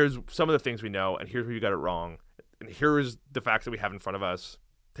 here's some of the things we know, and here's where you got it wrong, and here's the facts that we have in front of us.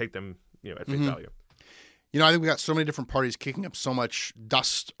 Take them, at face value. I think we got so many different parties kicking up so much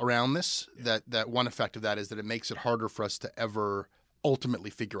dust around this that one effect of that is that it makes it harder for us to ever ultimately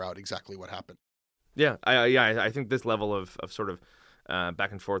figure out exactly what happened. Yeah, I think this level of sort of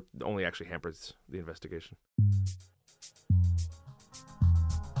back and forth only actually hampers the investigation.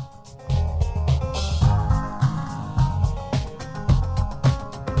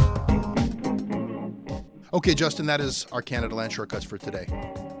 Okay, Justin, that is our Canada Land Shortcuts for today.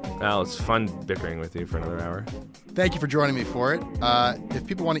 Al, it's fun bickering with you for another hour. Thank you for joining me for it. If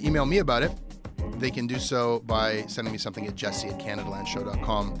people want to email me about it, they can do so by sending me something at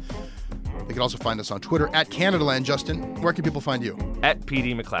jesse@canadalandshow.com. They can also find us on Twitter at CanadaLand. Justin, where can people find you? At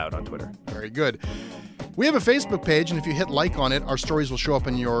PD McLeod on Twitter. Very good. We have a Facebook page, and if you hit like on it, our stories will show up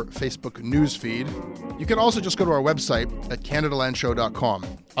in your Facebook news feed. You can also just go to our website at CanadaLandShow.com.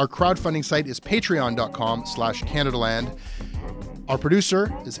 Our crowdfunding site is patreon.com/CanadaLand. Our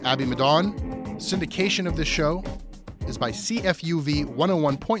producer is Abby Madon. Syndication of this show is by CFUV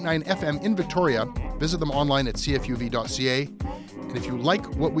 101.9 FM in Victoria. Visit them online at cfuv.ca. And if you like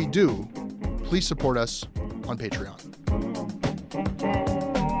what we do, please support us on Patreon.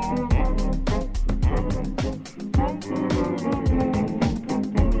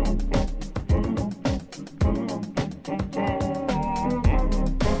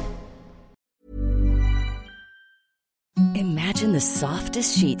 Imagine the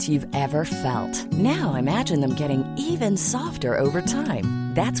softest sheets you've ever felt. Now imagine them getting even softer over time.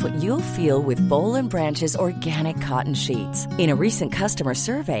 That's what you'll feel with Boll & Branch's organic cotton sheets. In a recent customer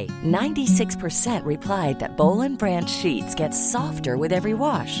survey, 96% replied that Boll & Branch sheets get softer with every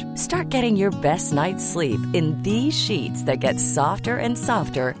wash. Start getting your best night's sleep in these sheets that get softer and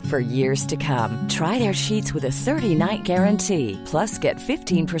softer for years to come. Try their sheets with a 30-night guarantee. Plus, get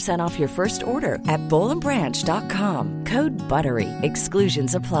 15% off your first order at bollandbranch.com. Code BUTTERY.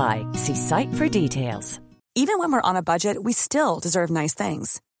 Exclusions apply. See site for details. Even when we're on a budget, we still deserve nice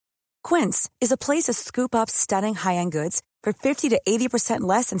things. Quince is a place to scoop up stunning high-end goods for 50 to 80%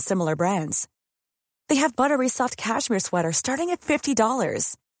 less than similar brands. They have buttery soft cashmere sweaters starting at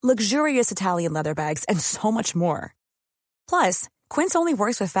 $50, luxurious Italian leather bags, and so much more. Plus, Quince only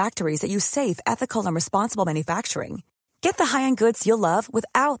works with factories that use safe, ethical, and responsible manufacturing. Get the high-end goods you'll love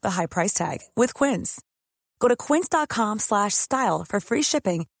without the high price tag with Quince. Go to quince.com/style for free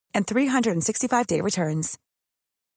shipping and 365-day returns.